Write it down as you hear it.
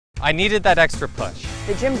I needed that extra push.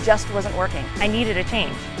 The gym just wasn't working. I needed a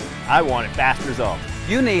change. I wanted fast results.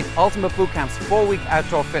 You need Ultimate Bootcamp's 4-week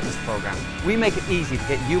outdoor fitness program. We make it easy to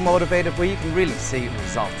get you motivated where you can really see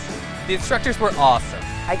results. The instructors were awesome.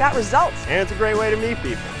 I got results. And it's a great way to meet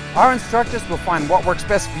people. Our instructors will find what works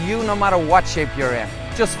best for you no matter what shape you're in.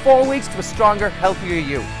 Just 4 weeks to a stronger, healthier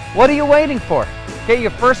you. What are you waiting for? Get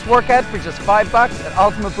your first workout for just $5 at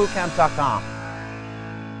ultimatebootcamp.com.